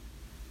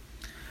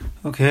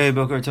Okay,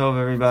 Boker Tov,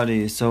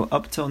 everybody. So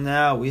up till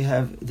now, we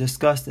have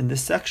discussed in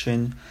this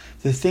section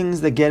the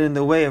things that get in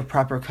the way of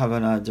proper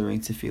Kavana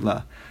during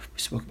Tefila. We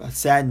spoke about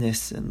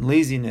sadness and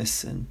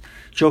laziness and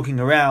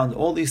joking around.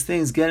 All these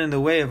things get in the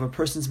way of a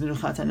person's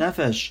Menuchat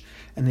HaNefesh,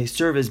 and they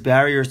serve as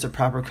barriers to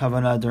proper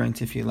Kavana during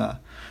Tefila.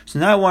 So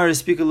now I wanted to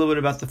speak a little bit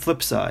about the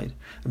flip side,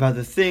 about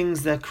the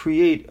things that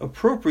create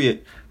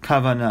appropriate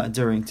Kavana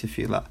during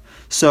Tefila.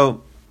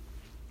 So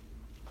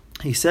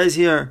he says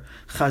here,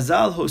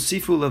 Chazal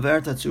hosifu lever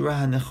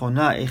tatzura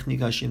hanechona eich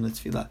nigashim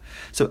letfila.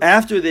 So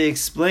after they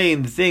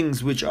explain the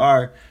things which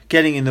are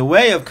getting in the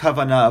way of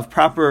kavana, of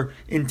proper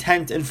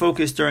intent and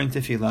focus during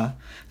tefillah,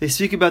 they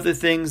speak about the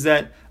things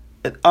that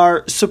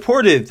are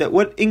supportive, that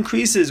what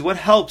increases, what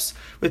helps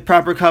with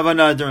proper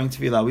kavana during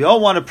tefillah. We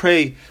all want to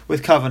pray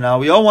with kavana.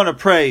 We all want to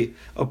pray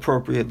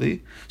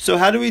appropriately. So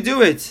how do we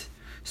do it?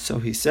 So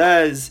he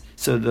says,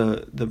 so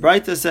the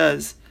Braita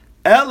says,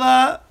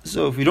 Ella,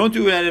 so if we don't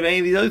do it out of any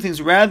of these other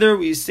things, rather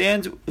we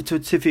stand to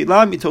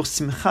tefillah mitoch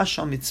simcha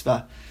shal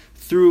mitzvah,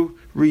 through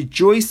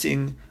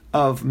rejoicing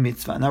of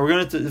mitzvah. Now we're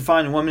going to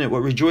define in 1 minute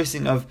what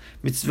rejoicing of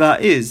mitzvah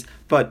is,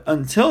 but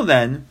until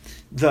then,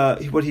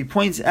 what he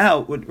points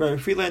out, what Rabbi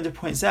Friedlander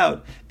points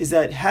out, is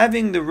that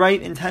having the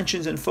right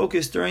intentions and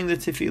focus during the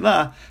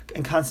tefillah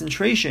and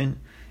concentration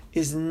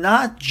is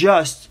not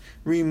just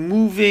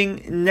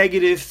removing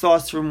negative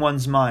thoughts from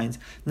one's mind,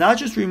 not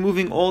just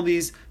removing all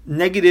these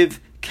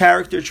negative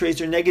character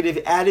traits or negative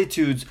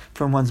attitudes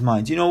from one's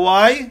mind. You know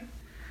why?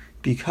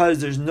 Because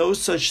there's no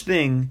such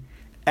thing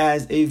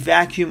as a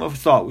vacuum of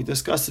thought. We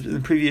discussed it in the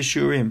previous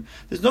shurim.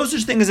 There's no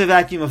such thing as a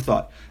vacuum of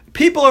thought.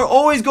 People are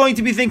always going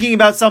to be thinking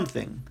about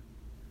something.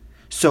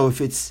 So if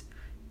it's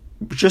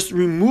just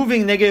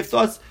removing negative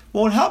thoughts,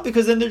 won't help,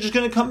 because then they're just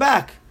going to come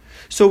back.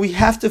 So we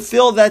have to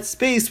fill that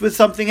space with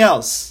something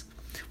else.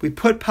 We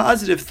put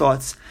positive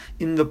thoughts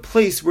in the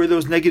place where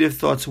those negative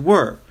thoughts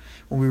were.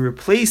 When we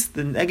replace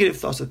the negative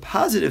thoughts with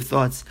positive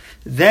thoughts,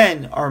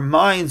 then our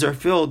minds are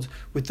filled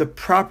with the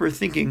proper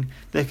thinking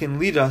that can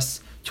lead us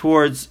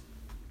towards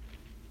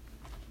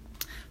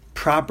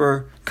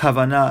proper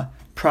kavanah,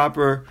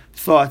 proper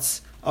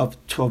thoughts of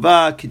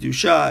tova,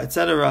 kedusha,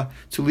 etc.,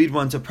 to lead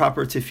one to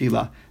proper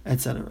tefillah,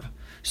 etc.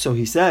 So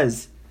he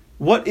says,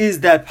 what is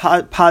that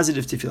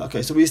positive tefillah?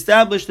 Okay, so we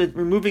established that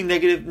removing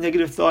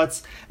negative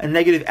thoughts and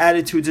negative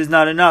attitudes is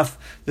not enough.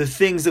 The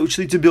things that which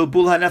lead to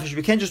bilbul hanefesh,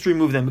 we can't just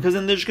remove them, because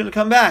then they're just going to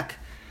come back.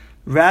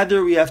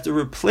 Rather, we have to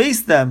replace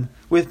them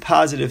with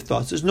positive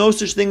thoughts. There's no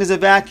such thing as a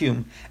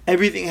vacuum.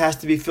 Everything has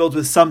to be filled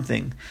with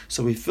something.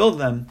 So we fill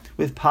them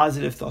with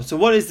positive thoughts. So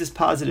what is this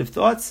positive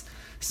thoughts?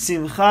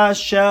 Simcha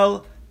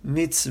shel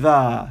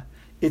mitzvah.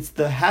 It's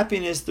the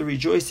happiness, the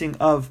rejoicing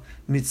of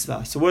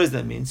mitzvah. So what does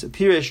that mean? So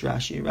Piresh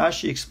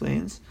Rashi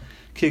explains,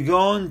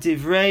 Kegon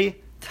divrei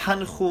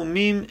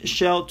tanchumim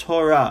shel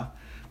Torah.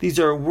 These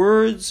are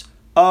words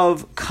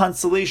of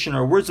consolation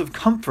or words of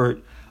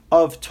comfort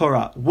of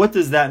Torah. What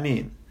does that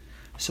mean?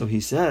 So he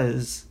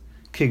says,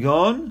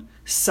 Kegon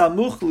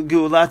samuch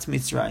l'geulat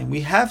Mitzrayim.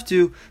 We have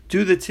to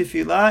do the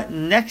tefillah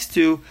next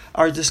to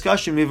our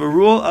discussion. We have a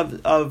rule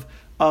of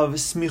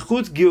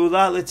smichut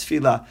geula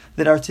letefillah,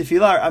 that our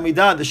tefillah, our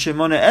amidah, the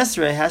Shemona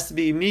Esrei, has to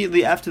be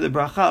immediately after the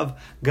bracha of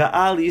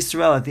Ga'al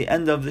Yisrael, at the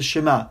end of the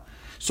Shema.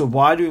 So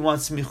why do we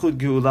want smichut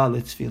geula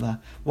letefillah?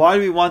 Why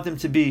do we want them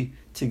to be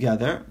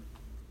together?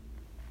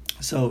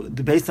 So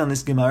based on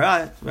this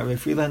Gemara, Rabbi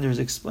Friedlander is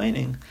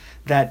explaining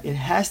that it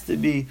has to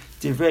be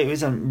divrei,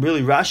 based on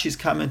really Rashi's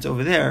comment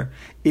over there,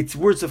 it's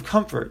words of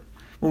comfort.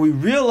 When we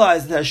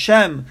realize that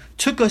Hashem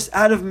took us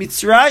out of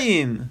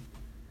Mitzrayim,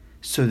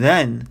 so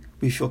then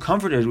we feel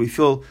comforted, we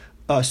feel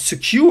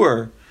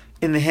secure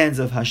in the hands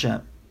of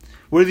Hashem.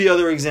 What are the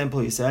other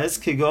examples? He says,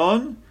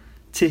 Kegon,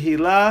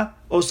 Tehillah,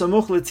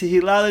 Osamuch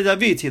leTehillah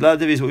leDavid. Tehillah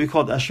leDavid is what we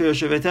call Asher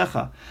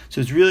Yoshevetecha.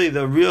 So it's really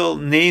the real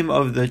name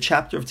of the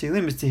chapter of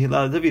Tehillim is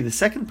Tehillah leDavid. The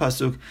second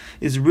pasuk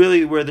is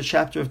really where the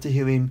chapter of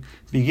Tehillim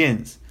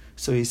begins.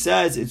 So he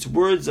says it's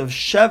words of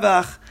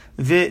Shevach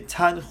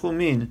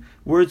v'Tanchumin,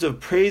 words of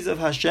praise of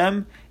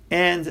Hashem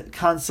and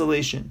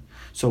consolation.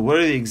 So what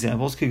are the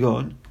examples?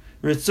 Kegon,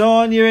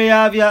 Ritzon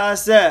Yireyav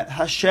Ya'aseh.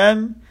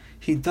 Hashem,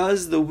 He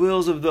does the will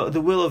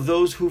of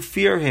those who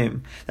fear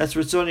Him. That's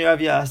Ritzon Yireyav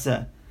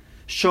Ya'aseh.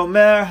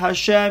 Shomer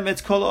Hashem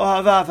et kol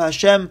ohavav.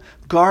 Hashem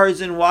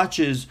guards and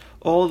watches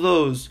all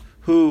those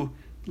who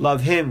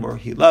love Him, or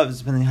He loves,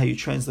 depending on how you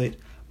translate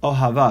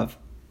ohavav.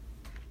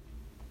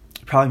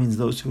 It probably means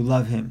those who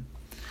love Him.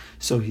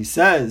 So he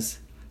says,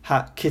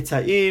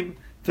 Ha-keta'im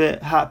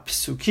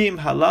ve-ha-psukim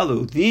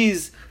halalu.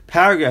 These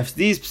paragraphs,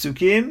 these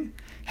psukim,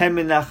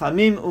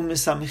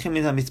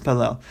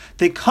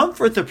 they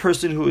comfort the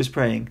person who is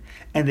praying,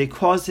 and they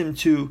cause him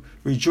to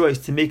rejoice,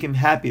 to make him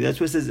happy. That's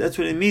what it says. That's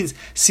what it means.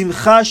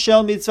 Simcha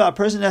shel mitzvah. A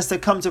person has to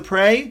come to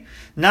pray,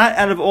 not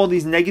out of all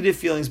these negative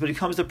feelings, but he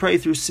comes to pray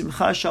through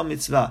simcha shel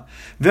mitzvah.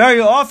 Very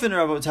often,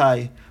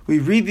 Rabotai, we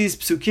read these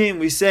psukim,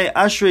 we say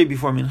Ashrei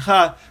before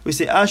mincha, we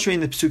say Ashrei in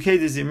the Pesukei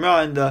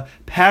Dezimra, in the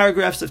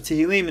paragraphs of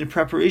Tehillim in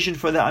preparation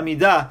for the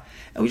Amidah,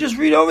 and we just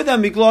read over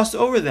them, we gloss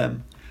over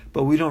them.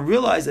 But we don't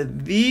realize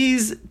that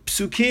these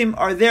psukim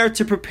are there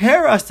to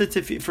prepare us for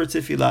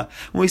tefillah.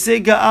 When we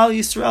say Ga'al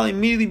Yisrael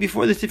immediately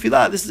before the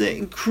tefillah, this is an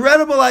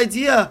incredible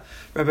idea,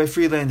 Rabbi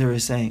Friedlander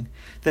is saying.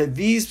 That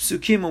these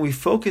psukim, when we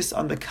focus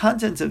on the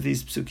content of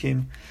these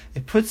psukim,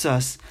 it puts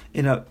us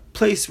in a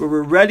place where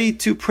we're ready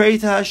to pray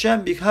to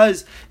Hashem,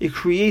 because it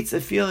creates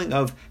a feeling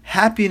of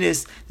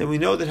happiness that we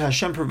know that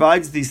Hashem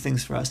provides these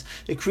things for us.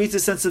 It creates a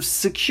sense of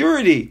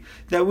security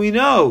that we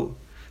know,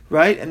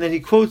 right? And then he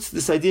quotes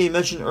this idea he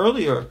mentioned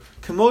earlier,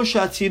 just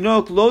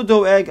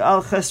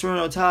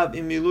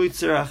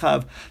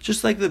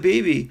like the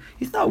baby,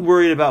 he's not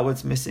worried about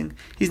what's missing.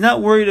 He's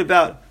not worried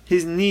about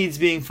his needs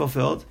being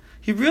fulfilled.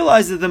 He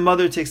realizes that the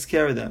mother takes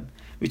care of them.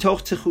 He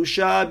knows the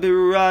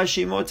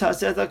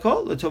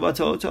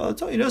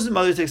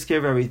mother takes care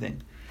of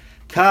everything.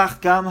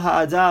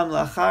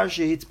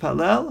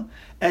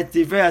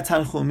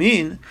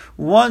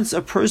 Once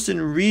a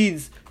person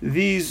reads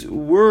these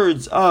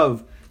words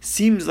of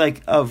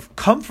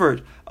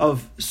comfort,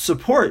 of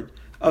support,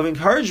 of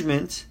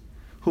encouragement,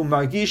 he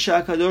feels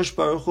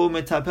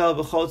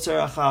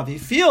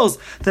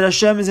that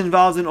Hashem is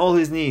involved in all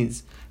his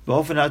needs,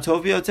 in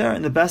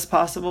the best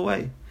possible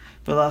way.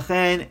 He's not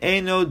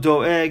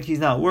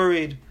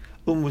worried.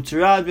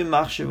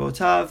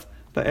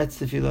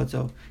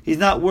 He's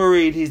not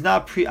worried, he's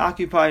not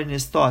preoccupied in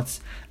his thoughts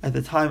at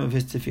the time of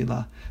his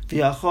tefillah.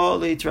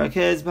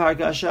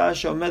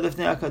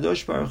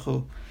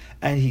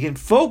 And he can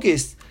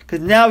focus, because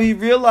now he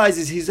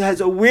realizes he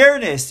has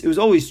awareness. It was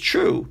always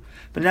true,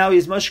 but now he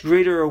has much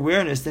greater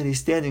awareness that he's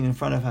standing in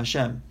front of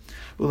Hashem.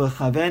 And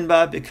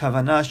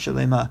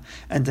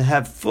to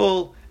have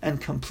full and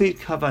complete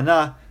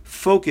kavanah,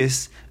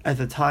 focus at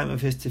the time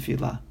of his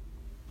tefillah.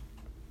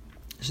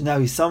 So now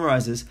he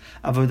summarizes,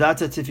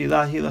 Avodata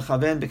tefillah hi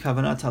lechaven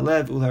bekavanat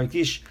halev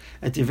ulargish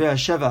et divrei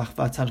hashevach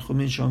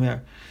v'tanchumin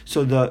shomer.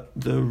 So the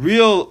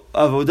real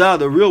avodah,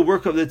 the real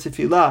work of the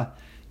tefillah,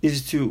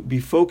 is to be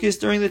focused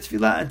during the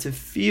tefillah and to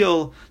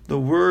feel the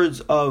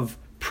words of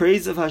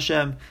praise of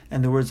Hashem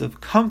and the words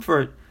of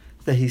comfort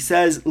that he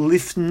says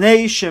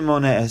lifnei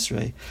shemona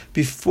esrei,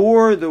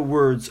 before the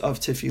words of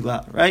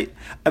tefillah. Right?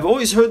 I've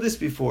always heard this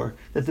before,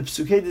 that the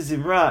Pesukei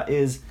Dezimra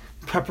is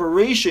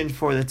preparation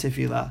for the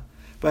tefillah,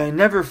 but I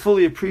never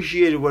fully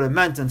appreciated what it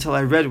meant until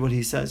I read what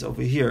he says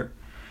over here.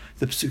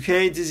 The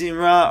Pesukei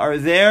Dezimra are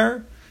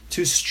there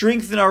to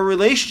strengthen our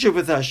relationship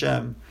with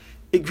Hashem.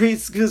 It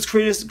gives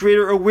us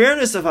greater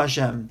awareness of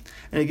Hashem,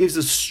 and it gives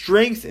us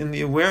strength in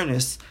the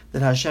awareness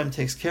that Hashem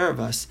takes care of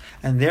us,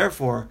 and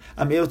therefore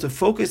I'm able to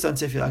focus on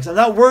tefillah. Because I'm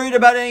not worried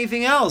about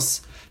anything else,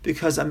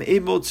 because I'm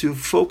able to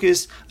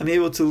focus, I'm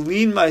able to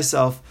lean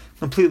myself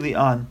completely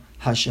on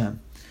Hashem.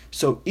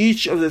 So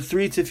each of the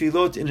 3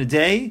 tefillot in a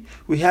day,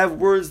 we have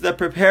words that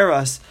prepare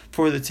us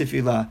for the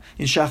tefillah.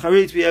 In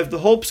Shacharit, we have the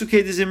whole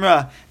Pesukei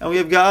Dezimra, and we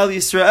have Ga'al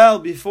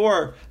Yisrael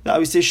before that.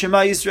 We say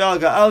Shema Yisrael,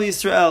 Ga'al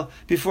Yisrael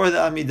before the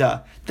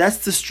Amidah. That's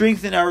to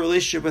strengthen our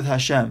relationship with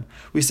Hashem.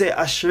 We say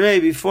Ashrei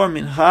before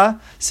Mincha,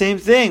 same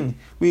thing.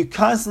 We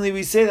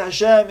say that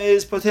Hashem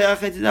is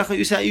Poteach et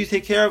Yidach, you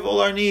take care of all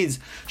our needs.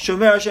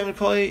 Shomer Hashem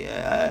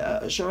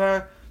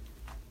Shomer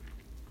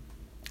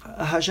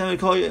Hashem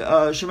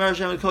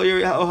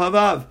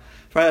Ohabav.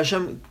 Right?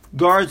 Hashem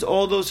guards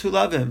all those who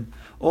love Him.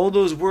 All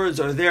those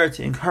words are there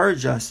to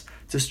encourage us,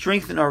 to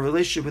strengthen our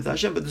relationship with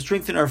Hashem, but to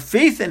strengthen our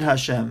faith in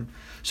Hashem,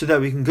 so that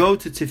we can go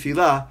to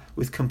Tefillah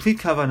with complete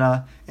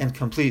kavanah and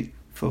complete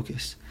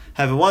focus.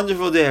 Have a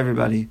wonderful day,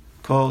 everybody.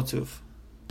 Kol Tuv.